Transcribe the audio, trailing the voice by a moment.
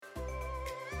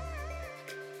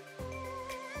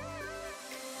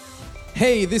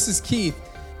Hey, this is Keith.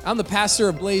 I'm the pastor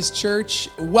of Blaze Church.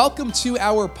 Welcome to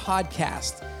our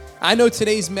podcast. I know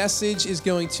today's message is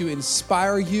going to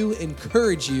inspire you,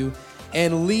 encourage you,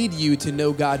 and lead you to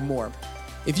know God more.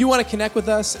 If you want to connect with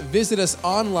us, visit us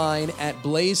online at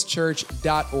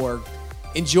blazechurch.org.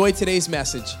 Enjoy today's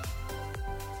message.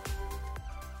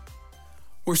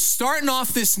 We're starting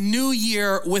off this new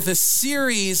year with a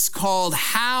series called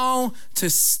How to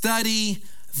Study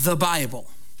the Bible.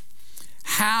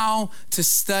 How to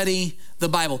study the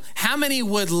Bible. How many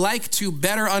would like to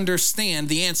better understand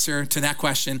the answer to that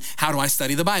question? How do I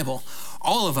study the Bible?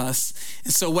 All of us.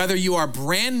 And so whether you are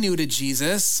brand new to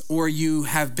Jesus or you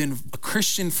have been a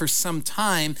Christian for some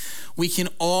time, we can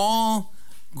all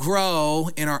grow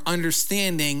in our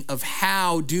understanding of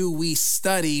how do we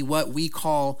study what we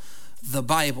call the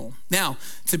Bible. Now,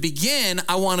 to begin,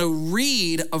 I want to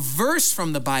read a verse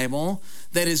from the Bible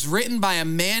that is written by a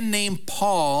man named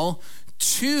Paul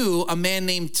to a man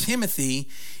named Timothy.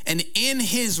 And in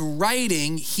his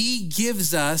writing, he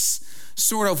gives us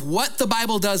sort of what the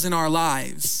Bible does in our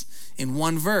lives in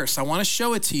one verse. I want to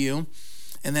show it to you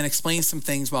and then explain some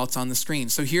things while it's on the screen.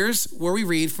 So here's where we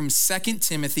read from 2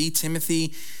 Timothy.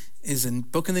 Timothy is a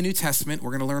book in the New Testament. We're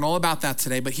going to learn all about that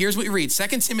today. But here's what we read.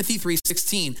 2 Timothy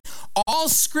 3:16. All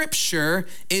scripture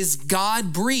is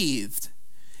God-breathed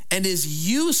and is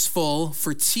useful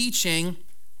for teaching,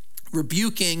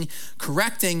 rebuking,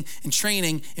 correcting, and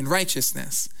training in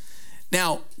righteousness.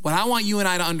 Now, what I want you and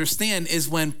I to understand is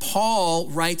when Paul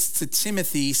writes to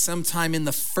Timothy sometime in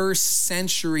the 1st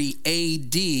century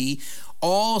AD,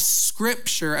 all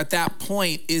scripture at that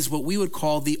point is what we would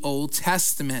call the Old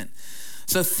Testament.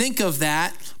 So think of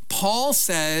that. Paul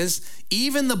says,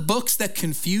 even the books that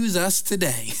confuse us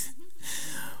today,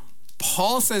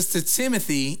 Paul says to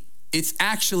Timothy, it's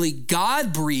actually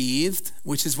God-breathed,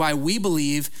 which is why we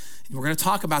believe, we're going to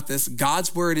talk about this,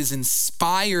 God's word is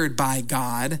inspired by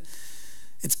God.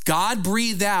 It's God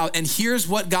breathed out. And here's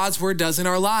what God's word does in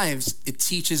our lives. It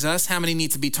teaches us. How many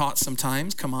need to be taught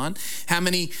sometimes? Come on. How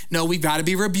many know we've got to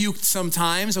be rebuked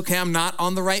sometimes? Okay, I'm not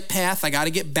on the right path. I got to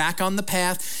get back on the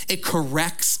path. It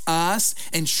corrects us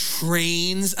and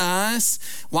trains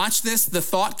us. Watch this. The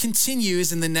thought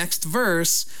continues in the next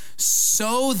verse.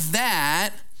 So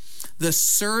that the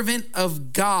servant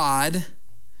of God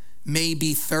may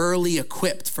be thoroughly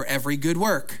equipped for every good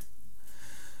work.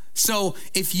 So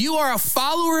if you are a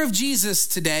follower of Jesus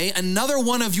today, another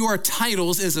one of your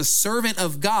titles is a servant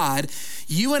of God.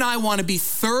 You and I want to be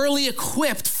thoroughly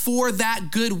equipped for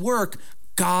that good work.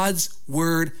 God's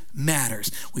word matters.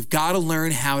 We've got to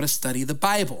learn how to study the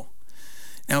Bible.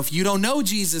 Now, if you don't know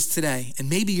Jesus today, and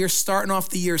maybe you're starting off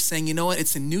the year saying, you know what,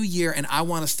 it's a new year and I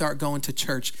want to start going to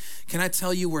church. Can I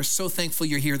tell you, we're so thankful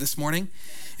you're here this morning.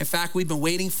 In fact, we've been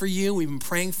waiting for you. We've been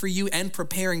praying for you and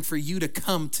preparing for you to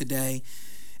come today.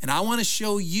 And I want to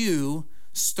show you,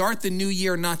 start the new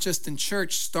year, not just in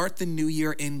church, start the new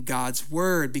year in God's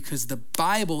word, because the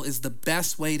Bible is the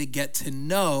best way to get to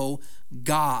know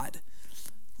God,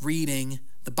 reading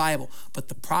the Bible. But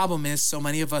the problem is so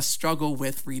many of us struggle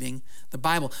with reading the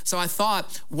Bible. So I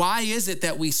thought, why is it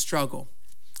that we struggle?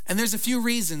 And there's a few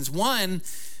reasons. One,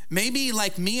 maybe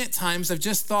like me at times, I've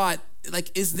just thought,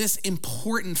 like, is this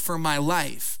important for my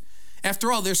life?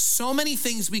 After all, there's so many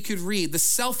things we could read. The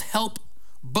self-help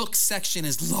book section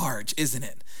is large, isn't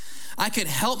it? I could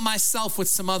help myself with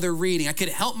some other reading. I could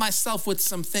help myself with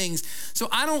some things. So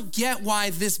I don't get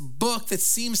why this book that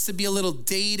seems to be a little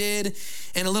dated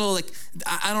and a little like,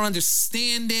 I don't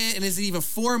understand it, and is it even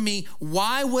for me?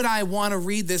 Why would I want to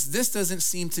read this? This doesn't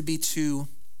seem to be too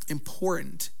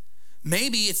important.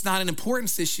 Maybe it's not an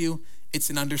importance issue,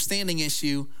 it's an understanding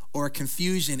issue or a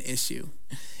confusion issue.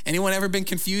 Anyone ever been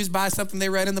confused by something they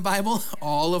read in the Bible?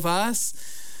 All of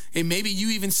us. And maybe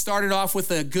you even started off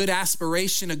with a good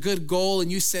aspiration, a good goal,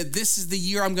 and you said, this is the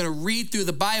year I'm going to read through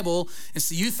the Bible. And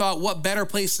so you thought, what better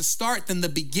place to start than the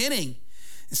beginning?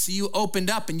 And so you opened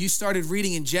up and you started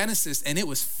reading in Genesis, and it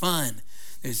was fun.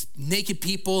 There's naked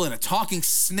people and a talking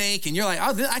snake, and you're like,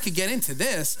 oh, I could get into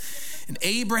this. And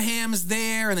Abraham's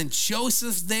there, and then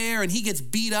Joseph's there, and he gets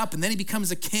beat up, and then he becomes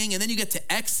a king, and then you get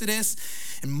to Exodus,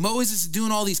 and Moses is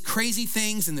doing all these crazy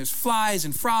things, and there's flies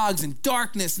and frogs and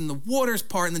darkness, and the waters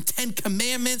part, and the 10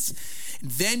 Commandments.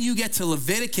 And then you get to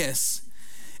Leviticus,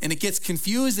 and it gets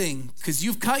confusing because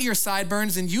you've cut your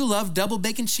sideburns and you love double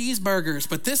bacon cheeseburgers,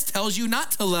 but this tells you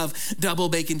not to love double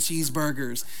bacon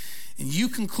cheeseburgers. And you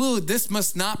conclude, this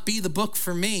must not be the book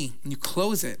for me, and you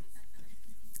close it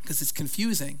because it's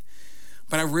confusing.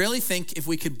 But I really think if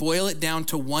we could boil it down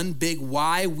to one big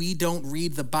why we don't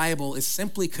read the Bible is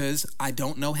simply because I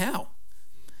don't know how.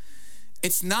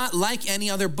 It's not like any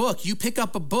other book. You pick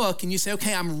up a book and you say,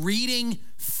 okay, I'm reading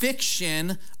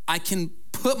fiction. I can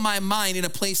put my mind in a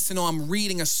place to know I'm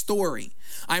reading a story.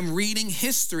 I'm reading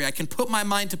history. I can put my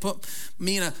mind to put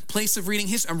me in a place of reading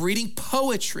history. I'm reading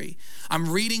poetry.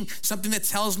 I'm reading something that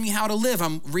tells me how to live.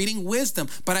 I'm reading wisdom.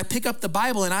 But I pick up the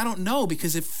Bible and I don't know,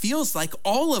 because it feels like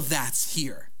all of that's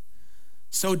here.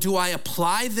 So do I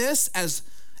apply this as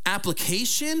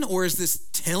application, or is this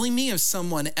telling me of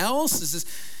someone else? Is this,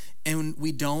 and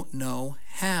we don't know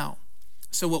how.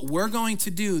 So what we're going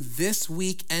to do this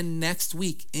week and next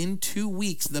week, in 2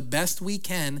 weeks, the best we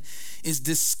can, is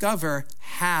discover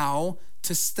how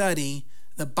to study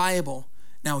the Bible.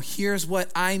 Now, here's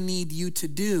what I need you to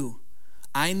do.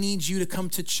 I need you to come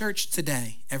to church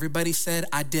today. Everybody said,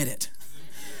 I did it.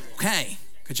 Okay,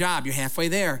 good job. You're halfway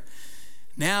there.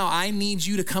 Now, I need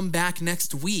you to come back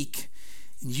next week.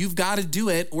 You've got to do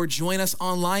it, or join us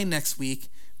online next week,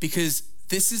 because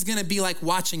this is going to be like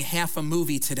watching half a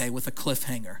movie today with a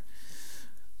cliffhanger,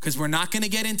 because we're not going to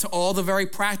get into all the very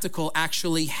practical,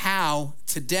 actually, how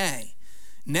today.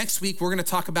 Next week, we're going to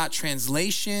talk about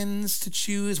translations to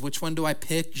choose. Which one do I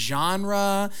pick?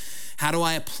 Genre. How do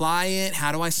I apply it?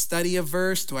 How do I study a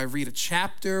verse? Do I read a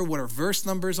chapter? What are verse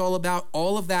numbers all about?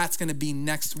 All of that's going to be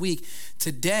next week.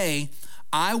 Today,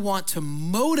 I want to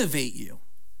motivate you,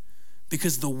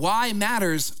 because the why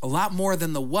matters a lot more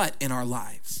than the what in our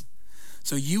lives.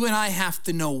 So you and I have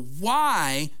to know,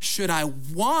 why should I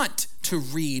want to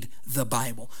read the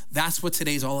Bible? That's what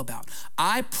today's all about.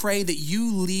 I pray that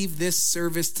you leave this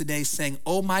service today saying,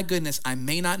 oh my goodness, I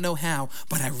may not know how,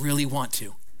 but I really want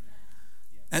to.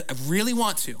 I really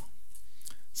want to.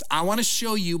 So I want to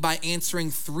show you by answering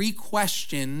 3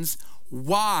 questions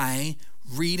why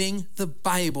reading the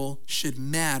Bible should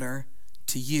matter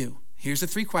to you. Here's the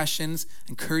 3 questions. I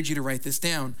encourage you to write this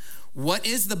down. What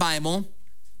is the Bible?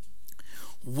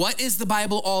 What is the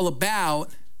Bible all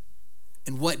about?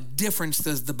 And what difference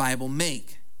does the Bible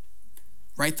make?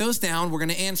 Write those down. We're going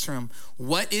to answer them.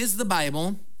 What is the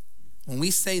Bible? When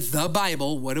we say the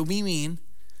Bible, what do we mean?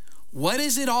 What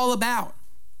is it all about?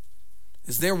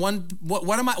 Is there one,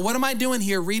 what am I doing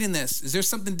here reading this? Is there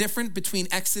something different between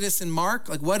Exodus and Mark?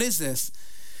 Like, what is this?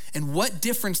 And what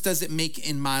difference does it make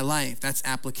in my life? That's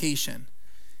application.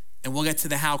 And we'll get to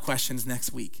the how questions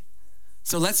next week.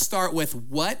 So let's start with,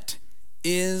 what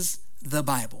is the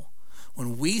Bible?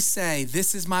 When we say,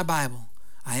 this is my Bible,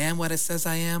 I am what it says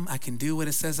I am, I can do what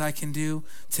it says I can do.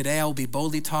 Today I will be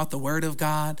boldly taught the word of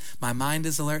God. My mind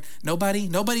is alert. Nobody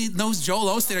knows Joel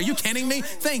Osteen. Are you kidding me?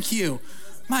 Thank you.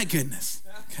 My goodness.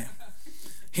 Okay.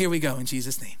 Here we go in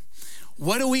Jesus' name.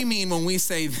 What do we mean when we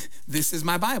say, this is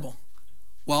my Bible?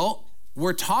 Well,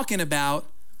 we're talking about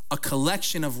a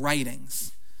collection of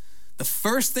writings. The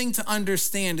first thing to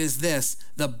understand is this: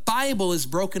 the Bible is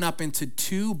broken up into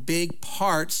 2 big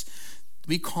parts.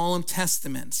 We call them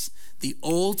testaments: the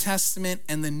Old Testament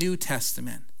and the New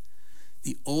Testament.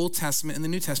 The Old Testament and the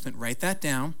New Testament. Write that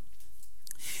down.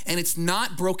 And it's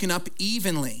not broken up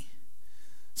evenly.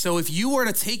 So if you were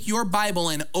to take your Bible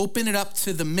and open it up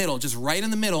to the middle, just right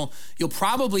in the middle, you'll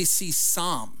probably see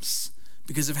Psalms,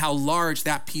 because of how large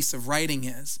that piece of writing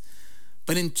is.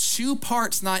 But in 2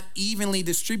 parts, not evenly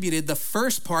distributed. The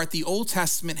first part, the Old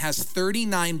Testament, has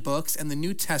 39 books and the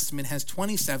New Testament has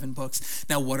 27 books.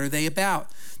 Now, what are they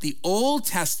about? The Old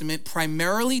Testament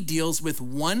primarily deals with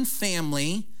one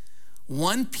family,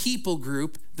 one people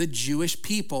group, the Jewish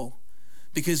people.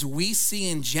 Because we see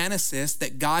in Genesis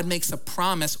that God makes a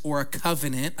promise or a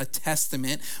covenant, a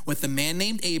testament, with a man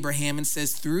named Abraham, and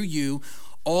says, through you,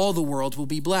 all the world will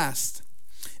be blessed.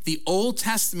 The Old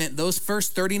Testament, those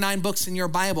first 39 books in your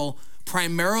Bible,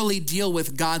 primarily deal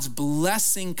with God's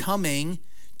blessing coming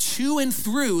to and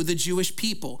through the Jewish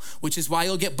people, which is why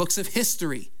you'll get books of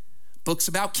history, books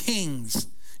about kings,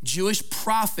 Jewish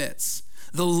prophets,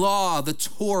 the law, the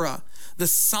Torah, the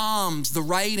Psalms, the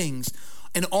writings,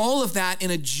 and all of that in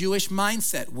a Jewish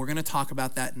mindset. We're going to talk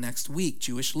about that next week,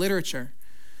 Jewish literature.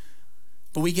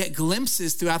 But we get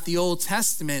glimpses throughout the Old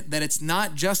Testament that it's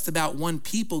not just about one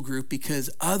people group, because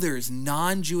others,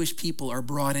 non-Jewish people, are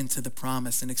brought into the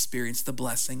promise and experience the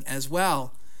blessing as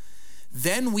well.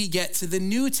 Then we get to the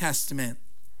New Testament.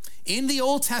 In the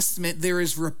Old Testament, there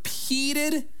is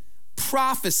repeated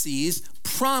prophecies,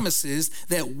 promises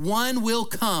that one will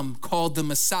come called the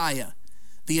Messiah,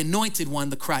 the anointed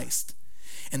one, the Christ.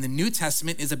 And the New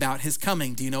Testament is about his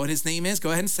coming. Do you know what his name is?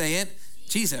 Go ahead and say it.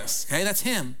 Jesus. Okay, that's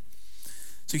him.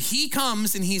 So he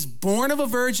comes and he's born of a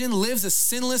virgin, lives a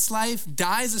sinless life,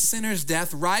 dies a sinner's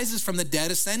death, rises from the dead,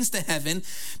 ascends to heaven.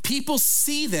 People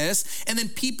see this, and then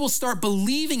people start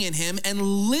believing in him and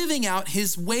living out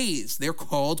his ways. They're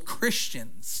called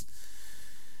Christians.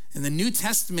 And the New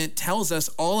Testament tells us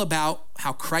all about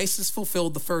how Christ has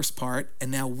fulfilled the first part, and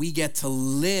now we get to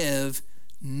live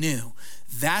new.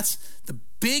 That's the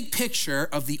big picture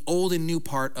of the old and new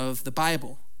part of the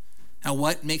Bible. Now,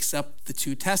 what makes up the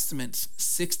two testaments?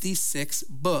 66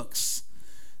 books.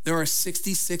 There are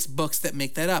 66 books that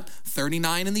make that up.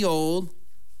 39 in the old,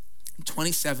 and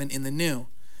 27 in the new.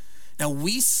 Now,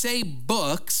 we say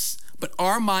books, but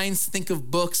our minds think of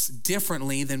books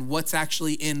differently than what's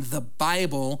actually in the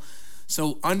Bible.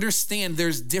 So understand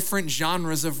there's different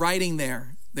genres of writing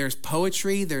there. There's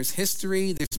poetry, there's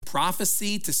history, there's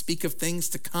prophecy to speak of things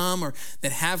to come or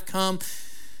that have come.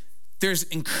 There's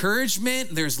encouragement,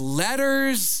 there's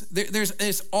letters,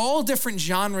 there's all different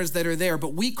genres that are there,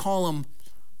 but we call them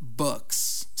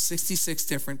books, 66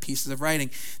 different pieces of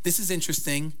writing. This is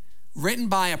interesting, written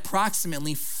by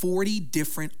approximately 40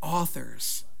 different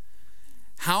authors.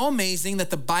 How amazing that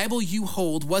the Bible you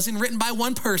hold wasn't written by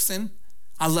one person.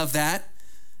 I love that.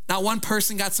 Not one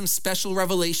person got some special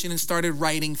revelation and started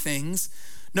writing things.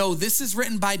 No, this is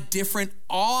written by different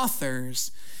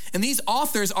authors. And these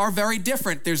authors are very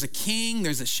different. There's a king,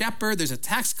 there's a shepherd, there's a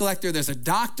tax collector, there's a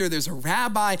doctor, there's a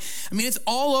rabbi. I mean, it's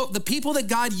all, the people that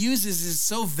God uses is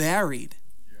so varied.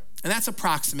 And that's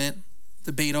approximate,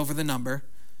 debate over the number.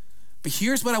 But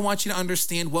here's what I want you to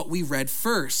understand what we read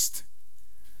first.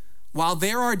 While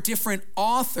there are different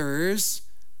authors,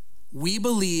 we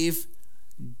believe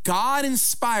God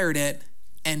inspired it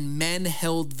and men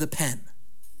held the pen.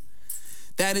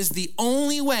 That is the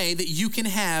only way that you can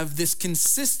have this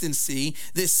consistency,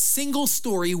 this single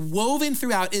story woven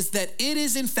throughout, is that it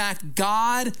is in fact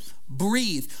God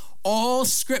breathed. All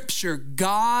scripture,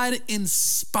 God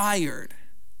inspired.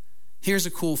 Here's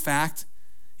a cool fact.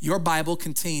 Your Bible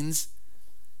contains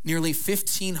nearly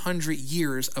 1,500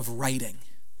 years of writing.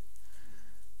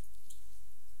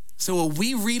 So what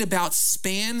we read about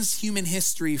spans human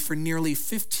history for nearly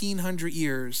 1,500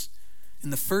 years.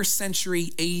 In the first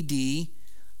century AD,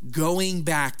 going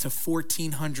back to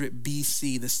 1400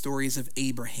 BC, the stories of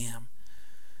Abraham.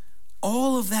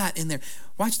 All of that in there.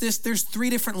 Watch this. There's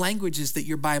 3 different languages that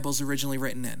your Bible's originally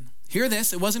written in. Hear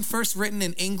this. It wasn't first written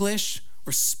in English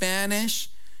or Spanish.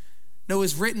 No, it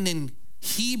was written in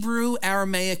Hebrew,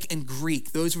 Aramaic, and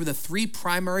Greek. Those were the 3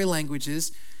 primary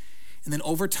languages. And then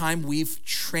over time, we've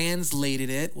translated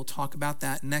it, we'll talk about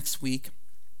that next week,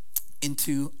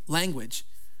 into language.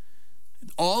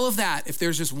 All of that, if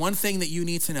there's just one thing that you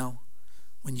need to know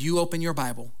when you open your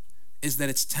Bible, is that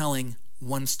it's telling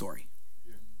one story.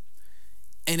 Yeah.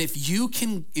 And if you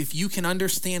can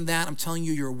understand that, I'm telling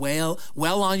you, you're well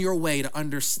on your way to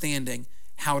understanding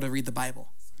how to read the Bible.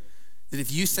 That if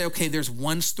you say, okay, there's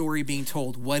one story being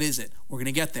told, what is it? We're going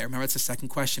to get there. Remember, it's the second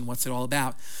question. What's it all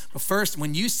about? But first,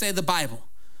 when you say the Bible,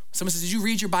 someone says, did you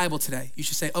read your Bible today? You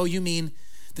should say, oh, you mean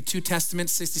the two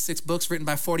Testaments, 66 books written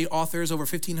by 40 authors over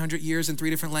 1,500 years in 3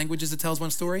 different languages that tells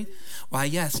one story? Why,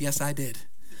 yes, I did.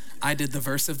 I did the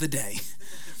verse of the day.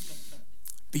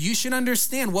 But you should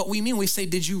understand what we mean. We say,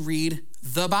 did you read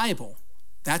the Bible?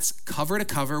 That's cover to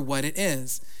cover what it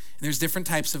is. And there's different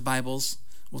types of Bibles.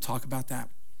 We'll talk about that.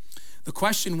 The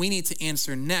question we need to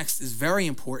answer next is very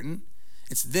important.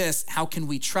 It's this: how can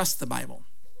we trust the Bible?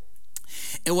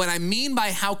 And what I mean by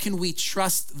how can we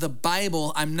trust the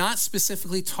Bible, I'm not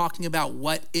specifically talking about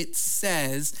what it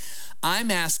says. I'm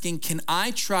asking, can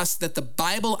I trust that the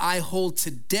Bible I hold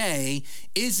today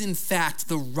is in fact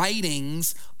the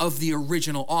writings of the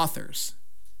original authors?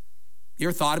 You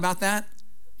ever thought about that?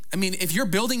 I mean, if you're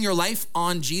building your life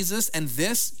on Jesus and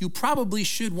this, you probably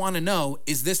should want to know,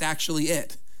 is this actually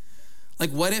it? Like,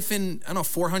 what if in,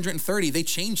 430, they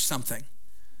changed something?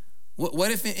 What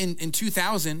if in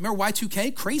 2000, remember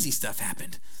Y2K? Crazy stuff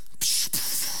happened.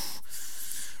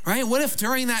 Right? What if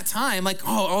during that time,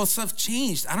 all stuff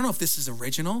changed? I don't know if this is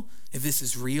original, if this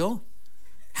is real.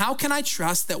 How can I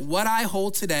trust that what I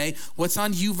hold today, what's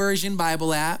on YouVersion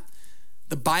Bible app,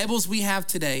 the Bibles we have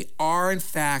today are in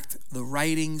fact the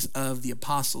writings of the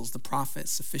apostles, the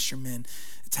prophets, the fishermen,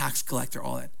 the tax collector,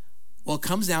 all that? Well, it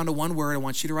comes down to one word. I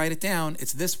want you to write it down.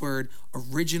 It's this word: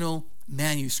 original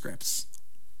manuscripts.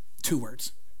 2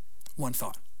 words, one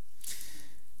thought.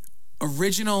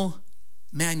 Original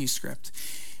manuscript.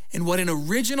 And what an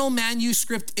original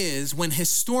manuscript is, when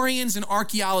historians and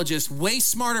archaeologists, way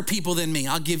smarter people than me,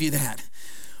 I'll give you that,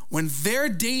 when they're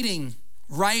dating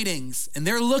writings and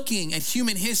they're looking at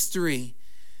human history,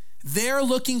 they're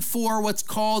looking for what's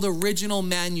called original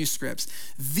manuscripts.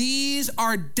 These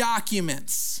are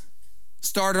documents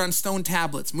Started on stone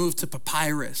tablets, moved to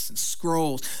papyrus and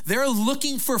scrolls. They're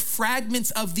looking for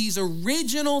fragments of these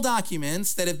original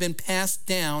documents that have been passed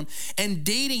down and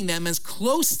dating them as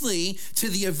closely to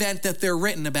the event that they're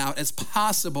written about as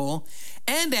possible,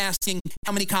 and asking,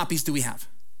 how many copies do we have?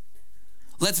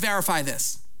 Let's verify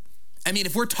this. I mean,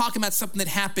 if we're talking about something that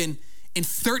happened in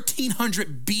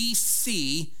 1300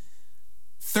 BC,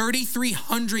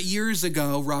 3,300 years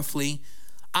ago, roughly,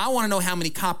 I want to know how many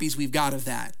copies we've got of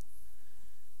that.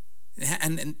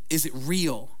 And is it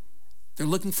real? They're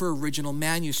looking for original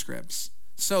manuscripts.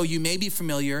 So you may be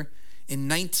familiar, in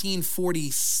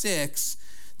 1946,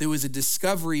 there was a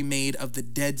discovery made of the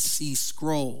Dead Sea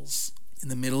Scrolls in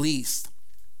the Middle East.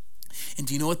 And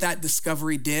do you know what that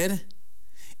discovery did?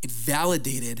 It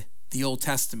validated the Old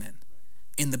Testament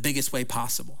in the biggest way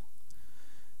possible.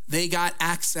 They got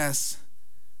access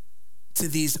to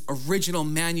these original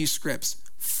manuscripts,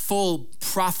 full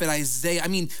prophet Isaiah. I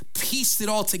mean, pieced it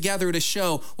all together to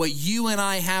show what you and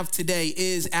I have today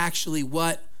is actually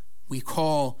what we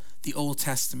call the Old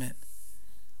Testament.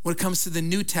 When it comes to the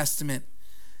New Testament,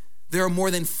 there are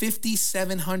more than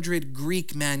 5,700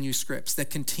 Greek manuscripts that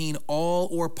contain all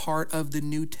or part of the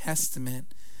New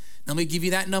Testament. Now, let me give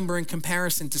you that number in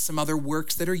comparison to some other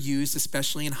works that are used,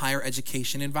 especially in higher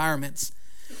education environments.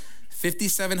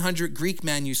 5,700 Greek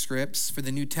manuscripts for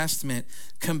the New Testament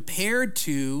compared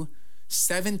to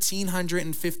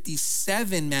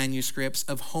 1,757 manuscripts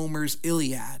of Homer's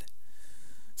Iliad.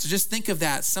 So just think of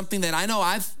that, something that I know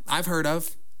I've heard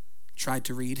of, tried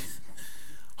to read.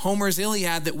 Homer's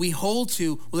Iliad that we hold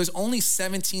to, well, there's only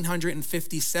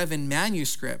 1,757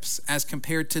 manuscripts as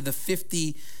compared to the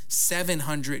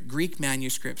 5,700 Greek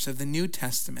manuscripts of the New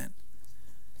Testament.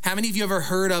 How many of you ever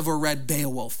heard of or read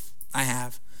Beowulf? I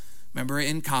have. Remember it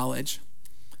in college.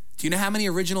 Do you know how many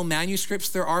original manuscripts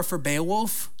there are for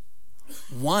Beowulf?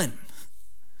 1.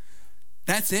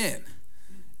 That's it.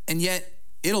 And yet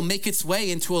it'll make its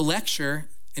way into a lecture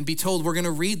and be told we're going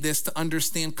to read this to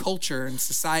understand culture and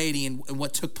society and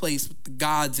what took place with the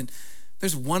gods. And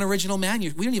there's 1 original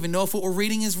manuscript. We don't even know if what we're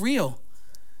reading is real.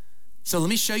 So let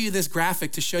me show you this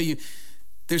graphic to show you.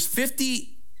 There's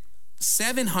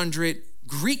 5,700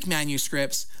 Greek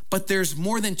manuscripts, but there's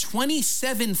more than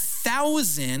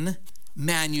 27,000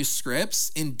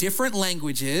 manuscripts in different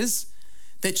languages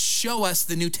that show us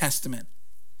the New Testament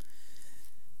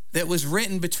that was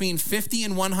written between 50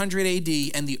 and 100 AD,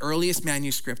 and the earliest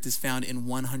manuscript is found in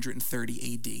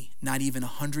 130 AD, not even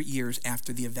 100 years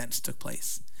after the events took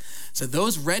place. So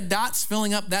those red dots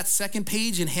filling up that second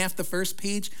page and half the first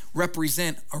page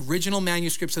represent original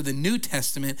manuscripts of the New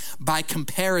Testament, by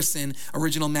comparison,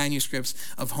 original manuscripts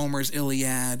of Homer's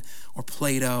Iliad or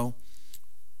Plato.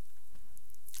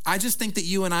 I just think that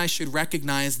you and I should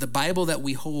recognize the Bible that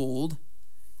we hold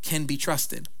can be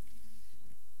trusted.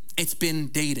 It's been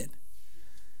dated.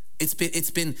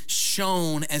 It's been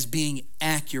shown as being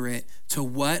accurate to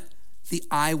what the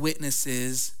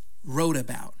eyewitnesses wrote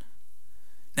about.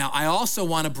 Now, I also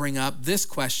want to bring up this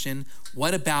question.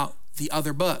 What about the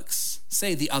other books?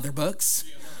 Say the other books.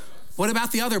 What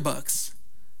about the other books?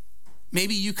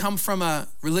 Maybe you come from a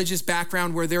religious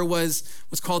background where there was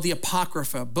what's called the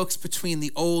Apocrypha, books between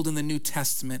the Old and the New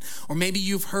Testament. Or maybe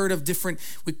you've heard of different,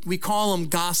 we call them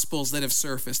gospels that have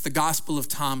surfaced. The Gospel of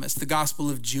Thomas, the Gospel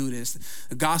of Judas,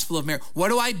 the Gospel of Mary. What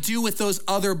do I do with those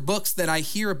other books that I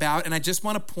hear about? And I just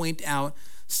want to point out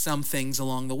some things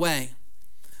along the way.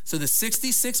 So the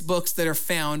 66 books that are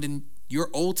found in your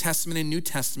Old Testament and New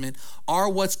Testament are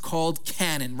what's called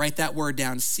canon. Write that word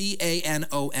down,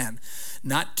 C-A-N-O-N.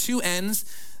 Not 2 N's.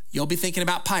 You'll be thinking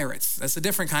about pirates. That's a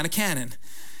different kind of canon.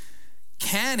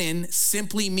 Canon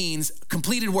simply means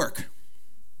completed work.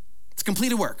 It's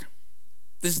completed work.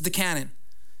 This is the canon.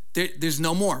 There's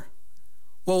no more.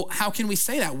 Well, how can we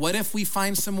say that? What if we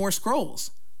find some more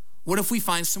scrolls? What if we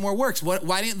find some more works?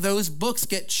 Why didn't those books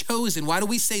get chosen? Why do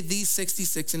we say these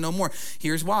 66 and no more?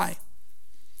 Here's why.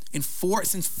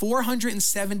 Since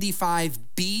 475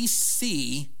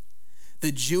 BC,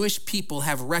 the Jewish people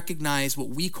have recognized what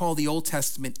we call the Old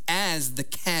Testament as the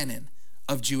canon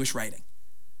of Jewish writing.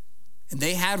 And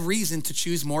they had reason to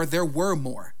choose more. There were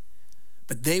more.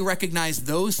 But they recognized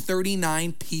those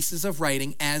 39 pieces of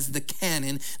writing as the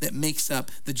canon that makes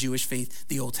up the Jewish faith,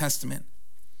 the Old Testament.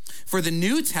 For the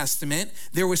New Testament,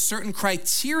 there was certain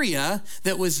criteria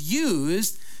that was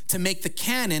used to make the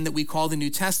canon that we call the New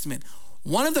Testament.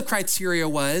 One of the criteria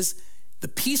was the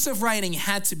piece of writing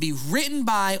had to be written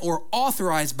by or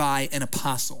authorized by an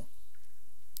apostle.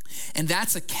 And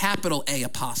that's a capital A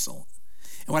apostle.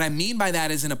 And what I mean by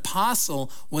that is an apostle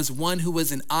was one who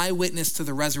was an eyewitness to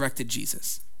the resurrected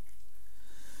Jesus.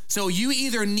 So you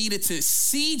either needed to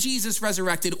see Jesus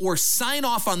resurrected or sign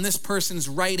off on this person's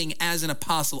writing as an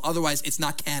apostle. Otherwise, it's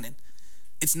not canon.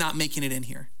 It's not making it in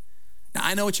here. Now,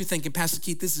 I know what you're thinking, Pastor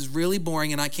Keith, this is really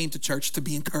boring, and I came to church to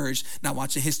be encouraged, not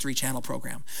watch a History Channel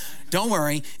program. Don't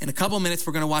worry. In a couple minutes,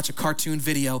 we're going to watch a cartoon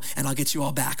video, and I'll get you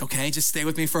all back, okay? Just stay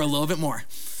with me for a little bit more.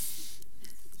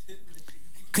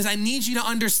 Because I need you to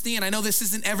understand, I know this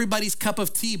isn't everybody's cup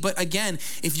of tea, but again,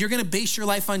 if you're going to base your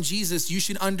life on Jesus, you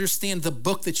should understand the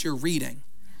book that you're reading.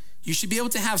 You should be able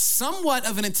to have somewhat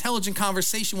of an intelligent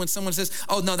conversation when someone says,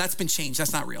 oh, no, that's been changed.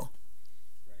 That's not real.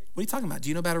 What are you talking about? Do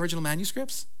you know about original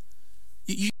manuscripts?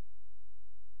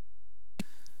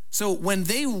 So when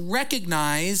they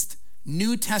recognized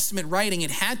New Testament writing,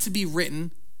 it had to be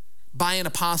written by an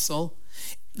apostle.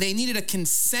 They needed a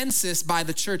consensus by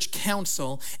the church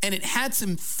council, and it had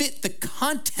to fit the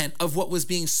content of what was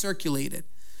being circulated.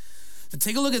 So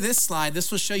take a look at this slide.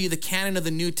 This will show you the canon of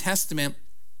the New Testament.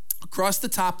 Across the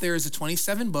top there is the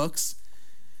 27 books.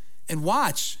 And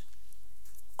watch,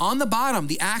 on the bottom,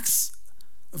 the Acts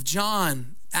of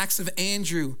John, Acts of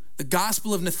Andrew, the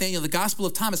Gospel of Nathaniel, the Gospel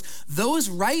of Thomas, those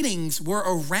writings were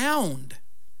around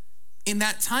in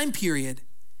that time period,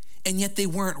 and yet they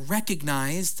weren't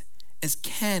recognized as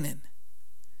canon.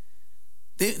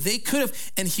 They could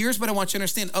have, and here's what I want you to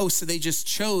understand. Oh, so they just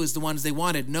chose the ones they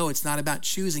wanted. No, it's not about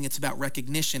choosing, it's about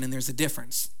recognition, and there's a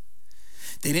difference.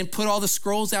 They didn't put all the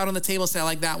scrolls out on the table and say, I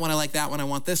like that one, I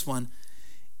want this one.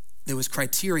 There was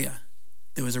criteria.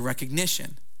 There was a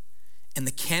recognition. And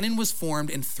the canon was formed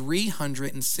in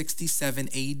 367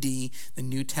 AD, the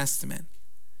New Testament.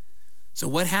 So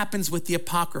what happens with the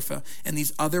Apocrypha and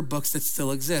these other books that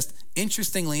still exist?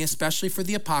 Interestingly, especially for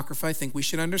the Apocrypha, I think we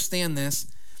should understand this.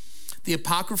 The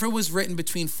Apocrypha was written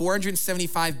between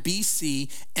 475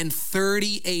 BC and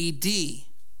 30 AD.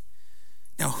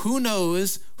 Now, who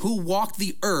knows who walked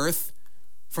the earth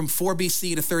from 4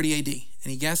 BC to 30 AD?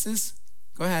 Any guesses?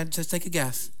 Go ahead, just take a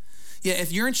guess. Yeah,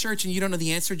 if you're in church and you don't know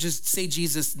the answer, just say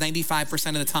Jesus 95%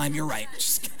 of the time. You're right.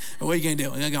 What are you going to do?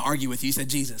 I'm not going to argue with you. You said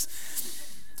Jesus.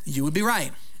 You would be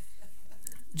right.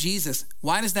 Jesus.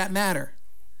 Why does that matter?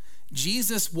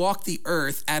 Jesus walked the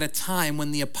earth at a time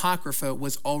when the Apocrypha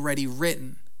was already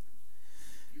written.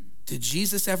 Did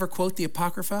Jesus ever quote the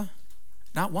Apocrypha?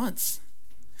 Not once.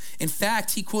 In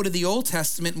fact, he quoted the Old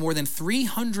Testament more than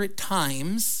 300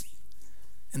 times,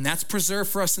 and that's preserved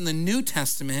for us in the New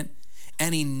Testament,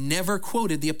 and he never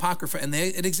quoted the Apocrypha, and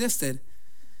it existed.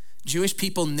 Jewish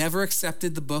people never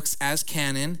accepted the books as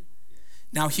canon.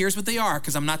 Now, here's what they are,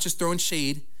 because I'm not just throwing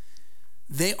shade.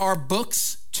 They are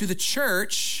books to the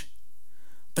church,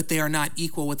 but they are not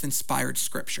equal with inspired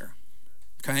scripture,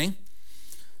 okay?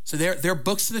 So they're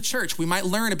books to the church. We might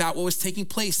learn about what was taking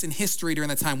place in history during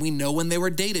that time. We know when they were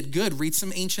dated. Good. Read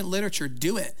some ancient literature.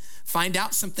 Do it. Find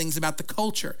out some things about the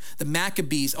culture, the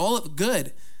Maccabees, all of it.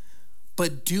 Good.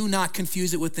 But do not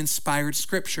confuse it with inspired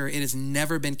scripture. It has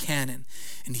never been canon.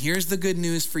 And here's the good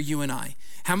news for you and I.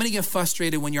 How many get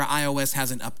frustrated when your iOS has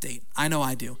an update? I know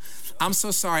I do. I'm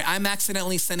so sorry. I'm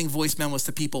accidentally sending voice memos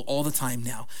to people all the time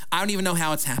now. I don't even know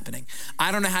how it's happening.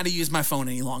 I don't know how to use my phone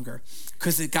any longer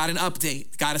because it got an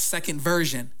update, got a second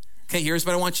version. Okay, here's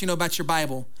what I want you to know about your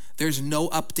Bible. There's no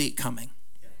update coming.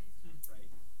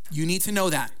 You need to know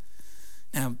that.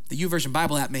 Now, the YouVersion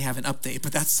Bible app may have an update,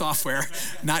 but that's software,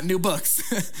 not new books.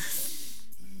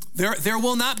 There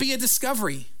will not be a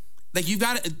discovery. Like you've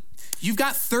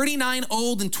got 39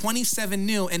 old and 27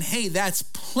 new, and hey, that's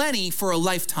plenty for a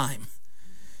lifetime.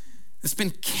 It's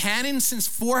been canon since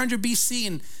 400 BC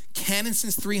and canon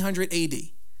since 300 AD.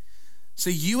 So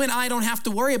you and I don't have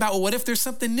to worry about, well, what if there's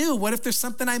something new? What if there's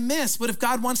something I missed? What if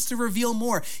God wants to reveal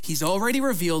more? He's already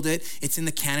revealed it. It's in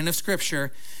the canon of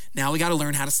Scripture. Now we got to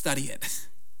learn how to study it.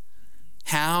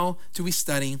 How do we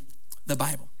study the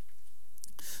Bible?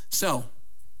 So,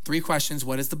 3 questions.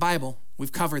 What is the Bible?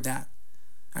 We've covered that.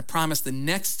 I promise the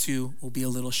next 2 will be a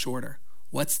little shorter.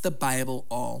 What's the Bible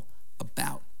all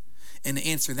about? And to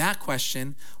answer that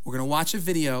question, we're going to watch a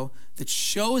video that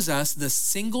shows us the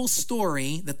single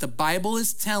story that the Bible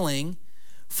is telling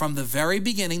from the very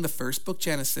beginning, the first book,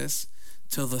 Genesis,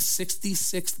 till the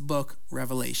 66th book,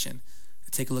 Revelation.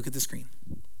 Take a look at the screen.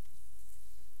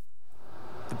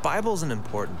 The Bible's an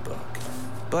important book,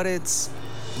 but it's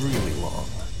really long.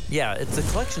 Yeah, it's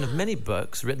a collection of many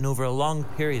books written over a long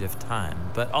period of time,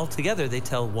 but altogether they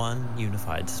tell one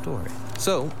unified story.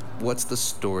 So, what's the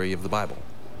story of the Bible?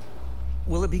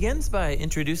 Well, it begins by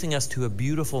introducing us to a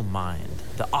beautiful mind,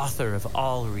 the author of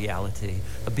all reality,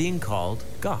 a being called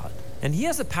God. And he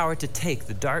has the power to take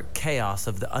the dark chaos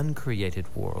of the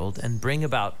uncreated world and bring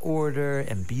about order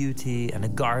and beauty and a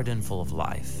garden full of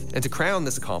life. And to crown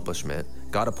this accomplishment,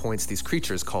 God appoints these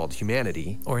creatures called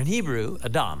humanity, or in Hebrew,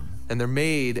 Adam, and they're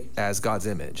made as God's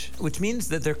image. which means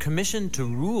that they're commissioned to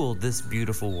rule this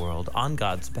beautiful world on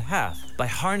God's behalf by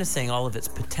harnessing all of its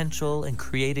potential and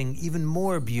creating even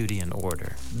more beauty and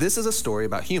order. This is a story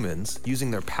about humans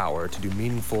using their power to do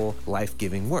meaningful,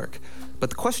 life-giving work. But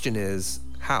the question is,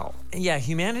 how? Yeah,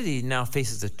 humanity now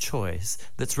faces a choice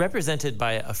that's represented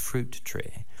by a fruit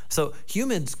tree. So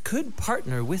humans could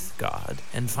partner with God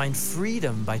and find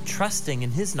freedom by trusting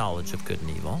in his knowledge of good and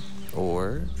evil.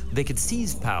 Or They could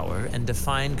seize power and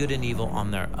define good and evil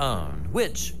on their own,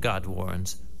 which, God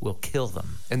warns, will kill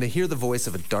them. and they hear the voice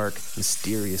of a dark,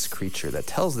 mysterious creature that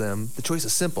tells them the choice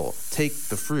is simple. Take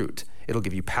the fruit. It'll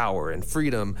give you power and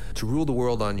freedom to rule the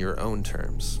world on your own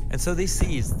terms. And so they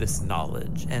seize this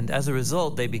knowledge, and as a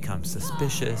result, they become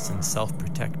suspicious and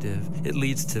self-protective. It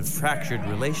leads to fractured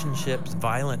relationships,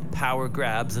 violent power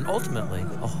grabs, and ultimately,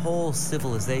 a whole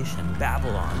civilization,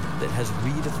 Babylon, that has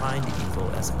redefined evil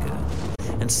as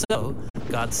good. And so,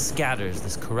 God scatters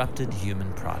this corrupted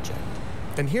human project.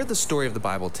 And here the story of the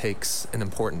Bible takes an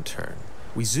important turn.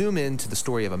 We zoom into the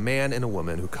story of a man and a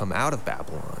woman who come out of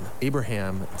Babylon,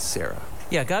 Abraham and Sarah.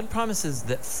 Yeah, God promises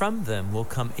that from them will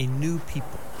come a new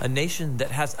people, a nation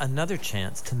that has another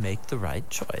chance to make the right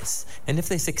choice. And if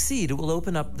they succeed, it will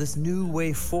open up this new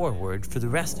way forward for the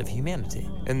rest of humanity.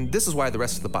 And this is why the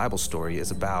rest of the Bible story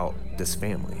is about this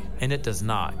family. And it does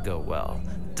not go well.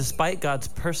 Despite God's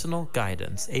personal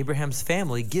guidance, Abraham's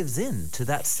family gives in to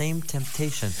that same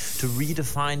temptation to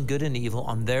redefine good and evil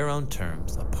on their own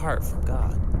terms, apart from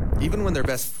God. Even when their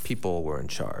best people were in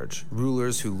charge,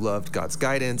 rulers who loved God's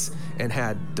guidance and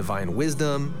had divine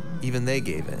wisdom, even they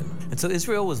gave in. And so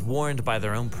Israel was warned by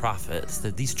their own prophets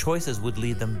that these choices would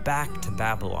lead them back to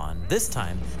Babylon, this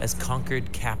time as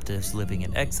conquered captives living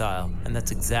in exile, and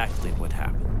that's exactly what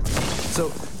happened.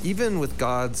 So even with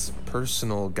God's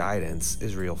personal guidance,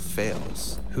 Israel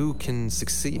fails. Who can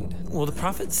succeed? Well, the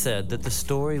prophet said that the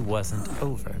story wasn't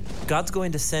over. God's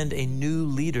going to send a new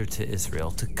leader to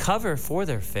Israel to cover for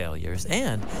their failures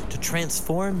and to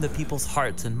transform the people's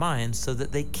hearts and minds so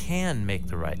that they can make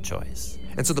the right choice.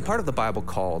 And so the part of the Bible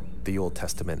called the Old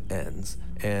Testament ends,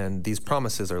 and these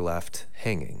promises are left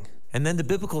hanging. And then the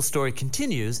biblical story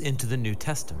continues into the New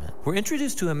Testament. We're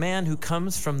introduced to a man who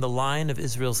comes from the line of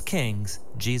Israel's kings,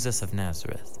 Jesus of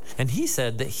Nazareth. And he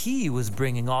said that he was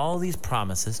bringing all these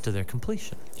promises to their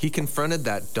completion. He confronted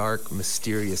that dark,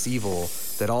 mysterious evil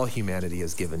that all humanity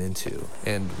has given into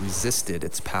and resisted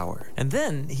its power. And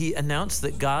then he announced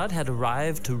that God had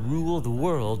arrived to rule the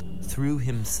world through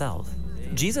himself.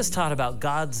 Jesus taught about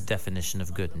God's definition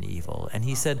of good and evil, and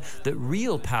he said that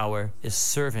real power is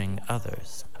serving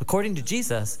others. According to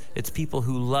Jesus, it's people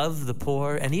who love the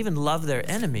poor and even love their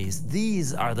enemies.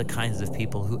 These are the kinds of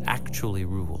people who actually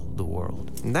rule the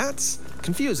world. And that's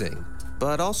confusing,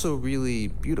 but also really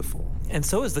beautiful. And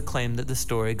so is the claim that the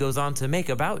story goes on to make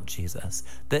about Jesus,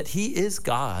 that he is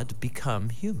God become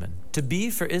human, to be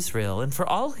for Israel and for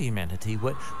all humanity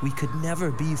what we could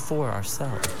never be for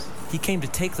ourselves. He came to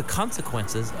take the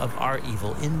consequences of our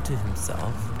evil into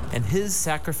himself, and his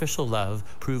sacrificial love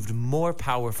proved more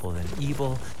powerful than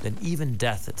evil, than even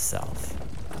death itself.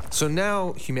 So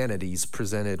now humanity's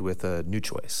presented with a new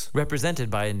choice. Represented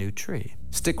by a new tree.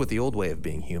 Stick with the old way of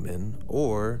being human,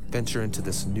 or venture into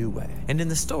this new way. And in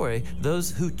the story,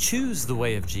 those who choose the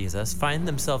way of Jesus find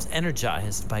themselves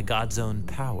energized by God's own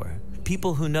power.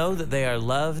 People who know that they are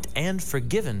loved and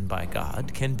forgiven by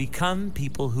God can become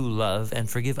people who love and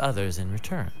forgive others in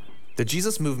return. The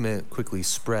Jesus movement quickly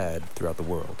spread throughout the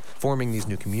world, forming these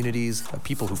new communities of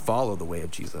people who follow the way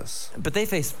of Jesus. But they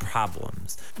faced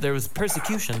problems. There was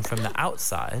persecution from the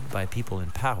outside by people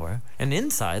in power, and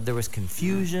inside there was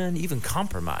confusion, even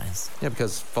compromise. Yeah,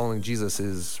 because following Jesus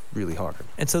is really hard.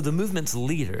 And so the movement's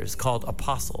leaders, called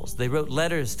apostles, they wrote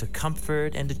letters to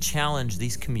comfort and to challenge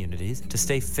these communities to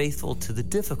stay faithful to the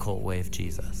difficult way of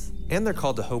Jesus. And they're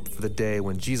called to hope for the day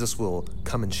when Jesus will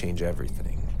come and change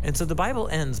everything. And so the Bible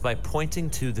ends by pointing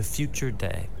to the future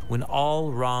day, when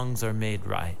all wrongs are made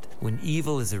right, when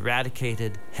evil is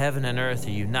eradicated, heaven and earth are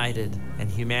united, and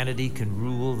humanity can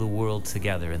rule the world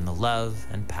together in the love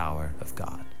and power of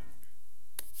God.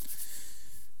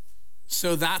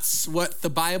 So that's what the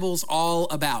Bible's all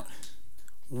about.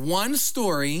 One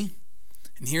story,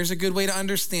 and here's a good way to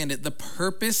understand it. The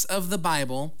purpose of the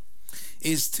Bible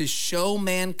is to show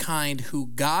mankind who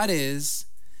God is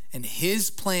and his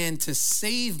plan to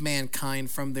save mankind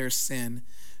from their sin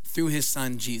through his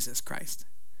son, Jesus Christ.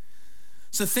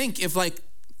 So think if like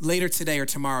later today or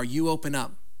tomorrow, you open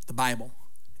up the Bible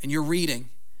and you're reading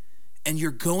and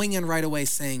you're going in right away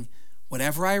saying,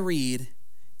 whatever I read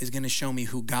is going to show me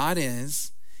who God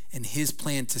is and his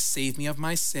plan to save me of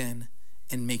my sin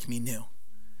and make me new.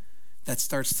 That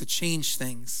starts to change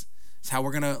things. It's how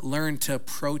we're going to learn to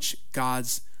approach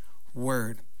God's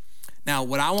word. Now,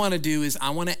 what I want to do is I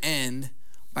want to end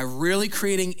by really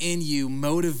creating in you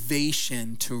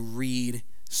motivation to read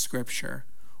scripture.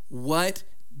 What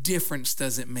difference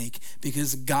does it make?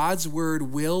 Because God's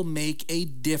word will make a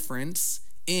difference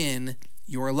in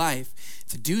your life.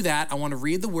 To do that, I want to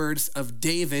read the words of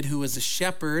David, who was a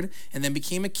shepherd and then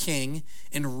became a king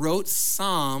and wrote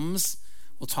Psalms.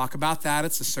 We'll talk about that.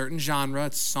 It's a certain genre.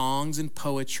 It's songs and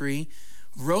poetry.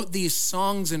 Wrote these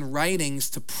songs and writings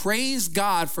to praise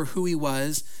God for who he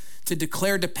was, to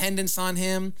declare dependence on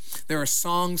him. There are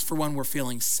songs for when we're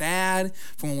feeling sad,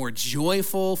 for when we're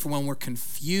joyful, for when we're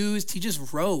confused. He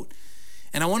just wrote.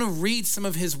 And I want to read some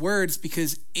of his words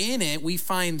because in it we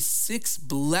find 6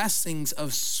 blessings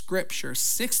of scripture,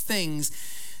 6 things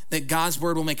that God's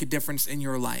word will make a difference in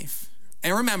your life.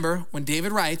 And remember, when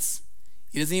David writes,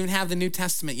 he doesn't even have the New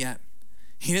Testament yet.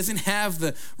 He doesn't have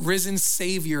the risen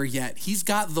Savior yet. He's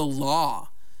got the law.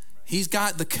 He's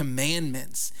got the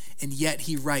commandments. And yet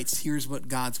he writes, here's what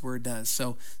God's word does.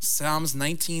 So Psalms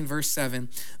 19, verse 7,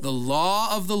 the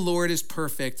law of the Lord is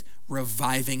perfect,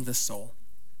 reviving the soul.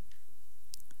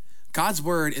 God's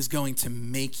word is going to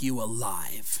make you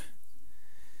alive.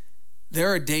 There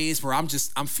are days where I'm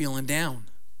feeling down.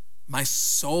 My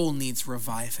soul needs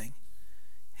reviving.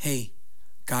 Hey,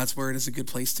 God's word is a good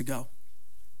place to go.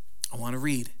 I want to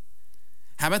read.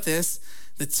 How about this?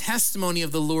 The testimony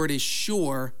of the Lord is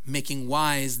sure, making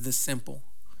wise the simple.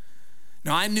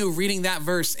 Now, I knew reading that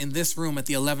verse in this room at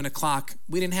the 11 o'clock,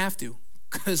 we didn't have to,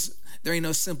 because there ain't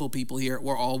no simple people here.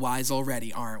 We're all wise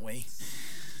already, aren't we?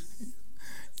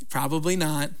 Probably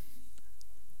not.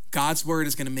 God's word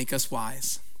is going to make us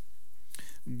wise.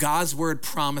 God's word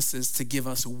promises to give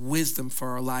us wisdom for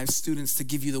our lives. Students, to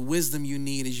give you the wisdom you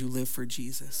need as you live for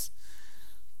Jesus.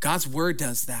 God's word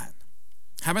does that.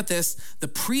 How about this? The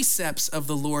precepts of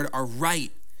the Lord are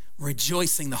right,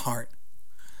 rejoicing the heart.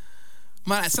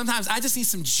 Sometimes I just need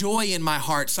some joy in my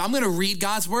heart, so I'm going to read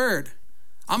God's word.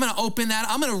 I'm going to open that.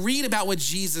 I'm going to read about what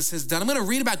Jesus has done. I'm going to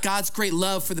read about God's great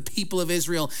love for the people of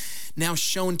Israel, now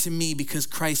shown to me because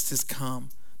Christ has come.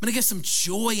 I'm going to get some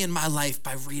joy in my life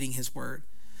by reading his word.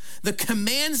 The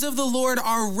commands of the Lord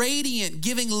are radiant,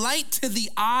 giving light to the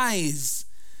eyes.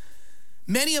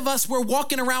 Many of us were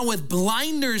walking around with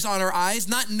blinders on our eyes,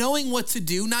 not knowing what to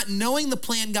do, not knowing the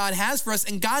plan God has for us.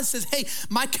 And God says, hey,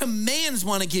 my commands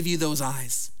want to give you those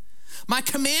eyes. My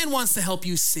command wants to help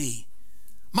you see.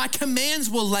 My commands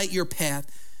will light your path.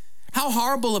 How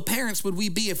horrible of parents would we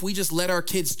be if we just let our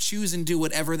kids choose and do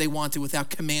whatever they wanted without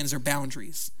commands or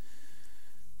boundaries?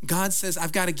 God says,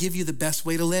 I've got to give you the best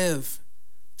way to live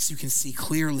so you can see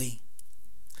clearly.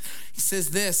 He says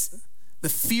this, the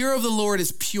fear of the Lord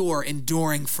is pure,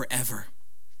 enduring forever.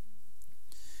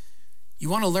 You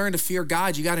want to learn to fear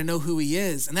God, you got to know who he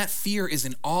is. And that fear is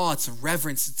an awe, it's a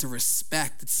reverence, it's a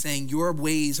respect. It's saying your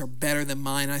ways are better than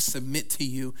mine. I submit to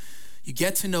you. You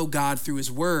get to know God through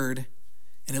his word,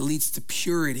 and it leads to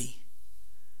purity.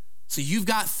 So you've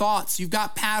got thoughts, you've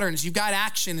got patterns, you've got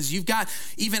actions, you've got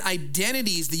even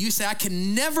identities that you say, I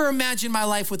can never imagine my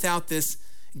life without this.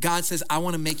 God says, I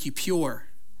want to make you pure.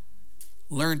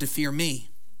 Learn to fear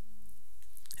me.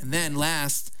 And then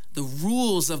last, the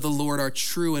rules of the Lord are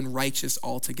true and righteous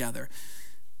altogether.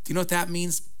 Do you know what that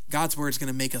means? God's word is going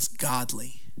to make us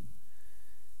godly.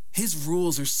 His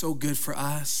rules are so good for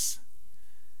us.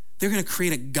 They're going to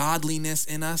create a godliness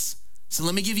in us. So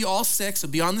let me give you all 6.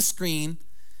 It'll be on the screen.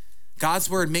 God's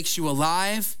word makes you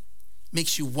alive,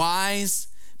 makes you wise,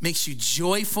 makes you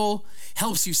joyful,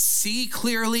 helps you see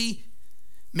clearly,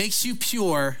 makes you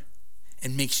pure,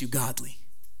 and makes you godly.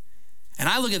 And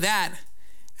I look at that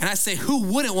and I say, who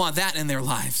wouldn't want that in their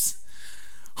lives?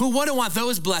 Who wouldn't want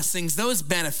those blessings, those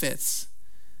benefits?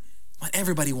 Well,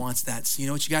 everybody wants that. So you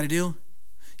know what you got to do?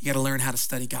 You got to learn how to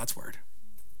study God's word.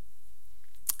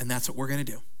 And that's what we're going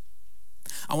to do.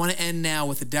 I want to end now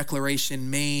with a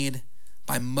declaration made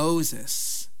by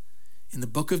Moses in the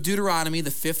book of Deuteronomy,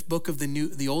 the 5th book of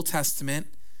the Old Testament.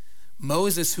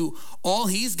 Moses, who all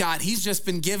he's just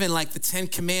been given like the 10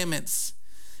 commandments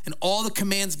and all the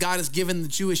commands God has given the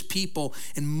Jewish people.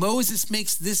 And Moses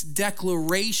makes this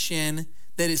declaration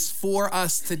that is for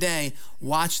us today.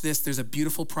 Watch this. There's a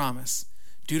beautiful promise.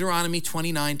 Deuteronomy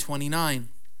 29:29.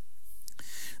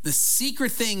 The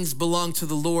secret things belong to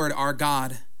the Lord our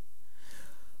God,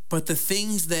 but the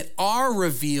things that are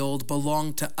revealed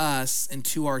belong to us and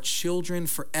to our children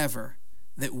forever,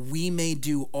 that we may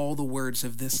do all the words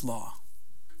of this law.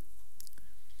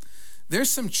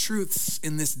 There's some truths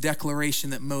in this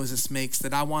declaration that Moses makes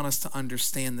that I want us to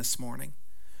understand this morning.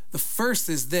 The first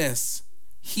is this: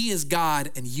 he is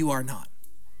God and you are not.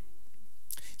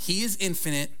 He is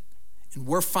infinite and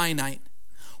we're finite.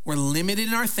 We're limited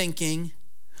in our thinking.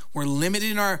 We're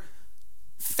limited in our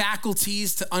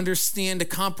faculties to understand, to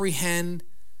comprehend,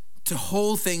 to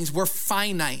hold things. We're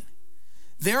finite.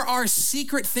 There are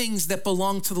secret things that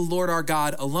belong to the Lord our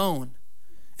God alone.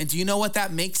 And do you know what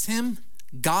that makes him?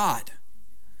 God.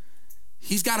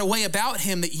 He's got a way about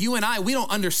him that you and I, we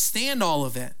don't understand all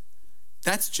of it.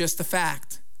 That's just a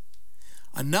fact.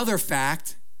 Another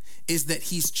fact is that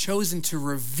he's chosen to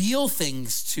reveal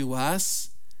things to us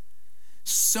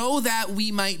so that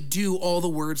we might do all the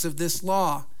words of this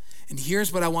law. And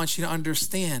here's what I want you to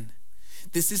understand.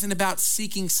 This isn't about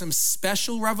seeking some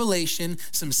special revelation,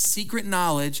 some secret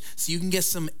knowledge, so you can get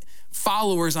some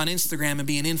followers on Instagram and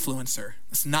be an influencer.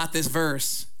 It's not this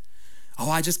verse. Oh,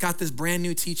 I just got this brand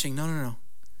new teaching. No. There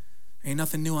ain't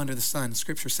nothing new under the sun.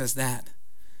 Scripture says that.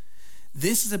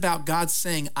 This is about God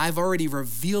saying, I've already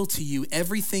revealed to you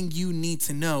everything you need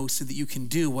to know so that you can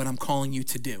do what I'm calling you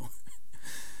to do.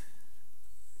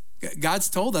 God's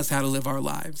told us how to live our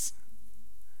lives.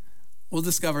 We'll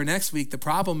discover next week the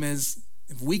problem is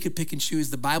if we could pick and choose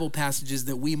the Bible passages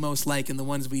that we most like and the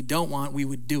ones we don't want, we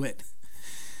would do it.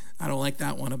 I don't like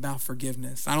that one about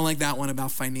forgiveness. I don't like that one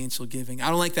about financial giving. I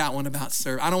don't like that one about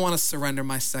I don't want to surrender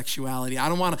my sexuality. I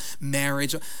don't want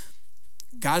marriage.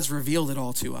 God's revealed it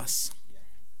all to us.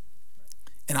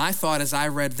 And I thought as I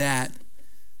read that,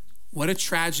 what a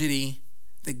tragedy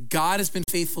that God has been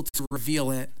faithful to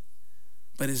reveal it,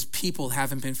 but his people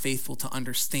haven't been faithful to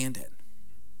understand it.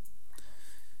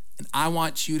 And I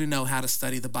want you to know how to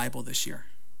study the Bible this year.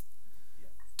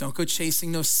 Don't go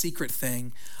chasing no secret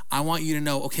thing. I want you to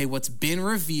know, okay, what's been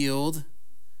revealed,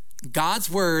 God's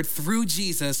word through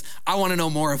Jesus, I want to know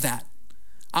more of that.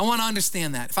 I want to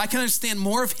understand that. If I can understand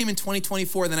more of him in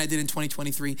 2024 than I did in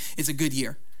 2023, it's a good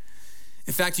year.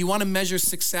 In fact, you want to measure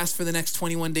success for the next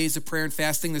 21 days of prayer and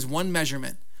fasting, there's one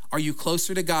measurement. Are you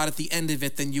closer to God at the end of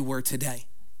it than you were today?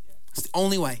 It's the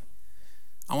only way.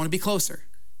 I want to be closer.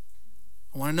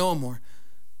 I want to know him more.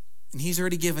 And he's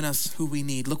already given us who we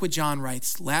need. Look what John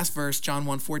writes. Last verse, John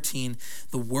 1:14.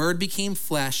 The word became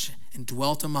flesh and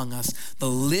dwelt among us. The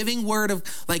living word of,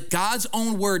 like God's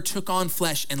own word took on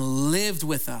flesh and lived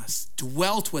with us,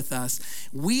 dwelt with us.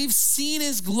 We've seen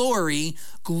his glory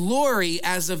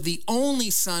as of the only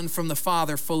Son from the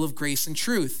Father, full of grace and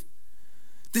truth.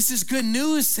 This is good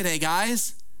news today,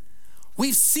 guys.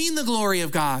 We've seen the glory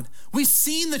of God. We've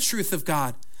seen the truth of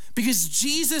God. Because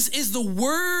Jesus is the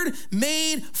word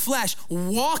made flesh,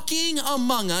 walking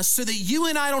among us so that you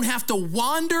and I don't have to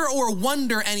wander or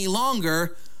wonder any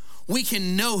longer. We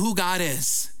can know who God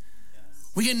is.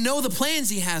 We can know the plans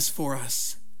he has for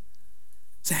us.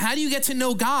 So how do you get to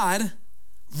know God?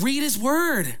 Read his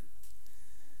word.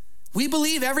 We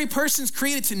believe every person's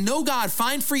created to know God,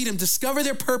 find freedom, discover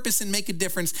their purpose, and make a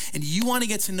difference. And you want to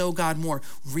get to know God more.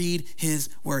 Read his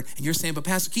word. And you're saying, but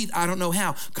Pastor Keith, I don't know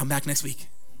how. Come back next week.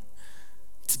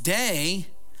 Today,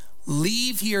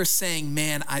 leave here saying,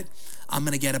 man, I'm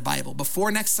going to get a Bible.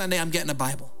 Before next Sunday, I'm getting a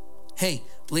Bible. Hey,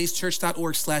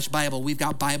 blazechurch.org/Bible. We've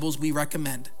got Bibles we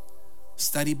recommend.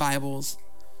 Study Bibles,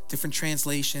 different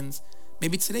translations.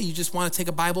 Maybe today you just want to take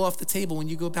a Bible off the table. When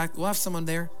you go back, we'll have someone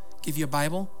there give you a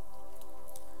Bible.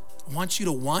 I want you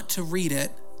to want to read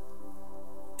it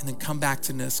and then come back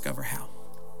to discover how.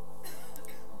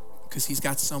 Because he's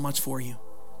got so much for you.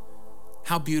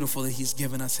 How beautiful that he's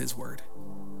given us his word.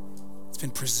 It's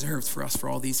been preserved for us for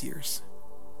all these years.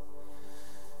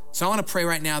 So I want to pray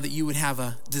right now that you would have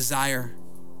a desire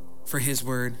for his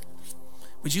word.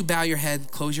 Would you bow your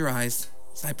head, close your eyes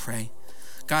as I pray?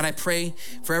 God, I pray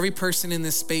for every person in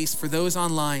this space, for those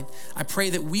online. I pray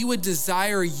that we would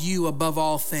desire you above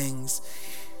all things,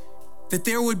 that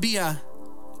there would be a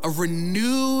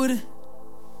renewed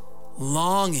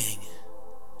longing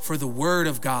for the word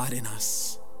of God in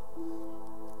us,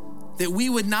 that we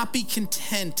would not be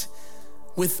content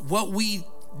with what we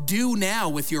do now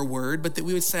with your word, but that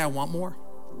we would say, I want more.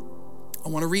 I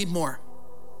want to read more.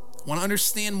 I want to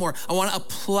understand more. I want to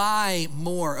apply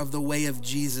more of the way of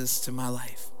Jesus to my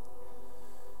life.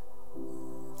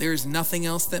 There is nothing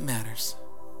else that matters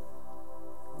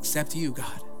except you,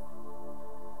 God.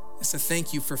 So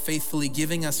thank you for faithfully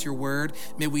giving us your word.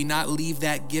 May we not leave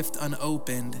that gift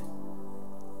unopened.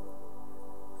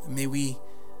 May we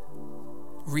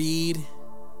read,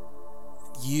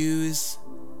 use,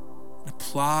 and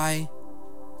apply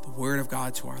the word of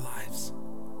God to our lives.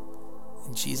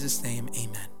 In Jesus' name,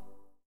 amen.